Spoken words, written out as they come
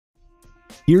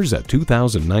Here's a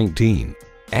 2019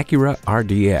 Acura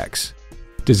RDX.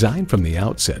 Designed from the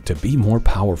outset to be more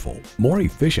powerful, more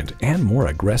efficient, and more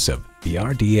aggressive, the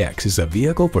RDX is a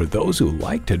vehicle for those who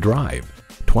like to drive.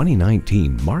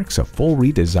 2019 marks a full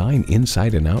redesign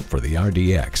inside and out for the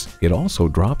RDX. It also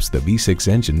drops the V6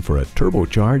 engine for a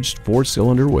turbocharged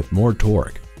 4-cylinder with more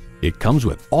torque. It comes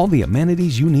with all the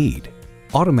amenities you need: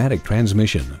 automatic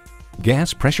transmission,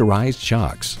 gas pressurized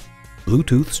shocks,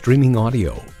 Bluetooth streaming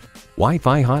audio,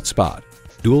 Wi-Fi hotspot,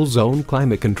 dual zone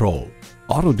climate control,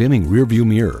 auto-dimming rearview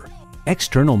mirror,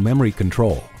 external memory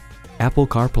control, Apple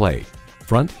CarPlay,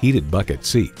 front heated bucket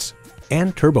seats,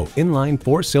 and turbo inline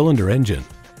 4-cylinder engine.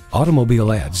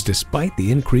 Automobile adds, despite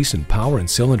the increase in power and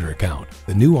cylinder count,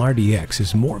 the new RDX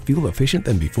is more fuel efficient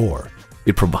than before.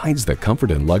 It provides the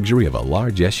comfort and luxury of a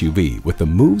large SUV with the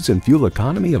moves and fuel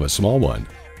economy of a small one.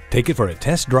 Take it for a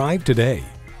test drive today.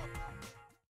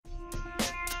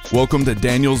 Welcome to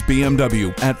Daniel's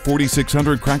BMW at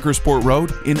 4600 Crackersport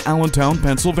Road in Allentown,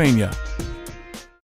 Pennsylvania.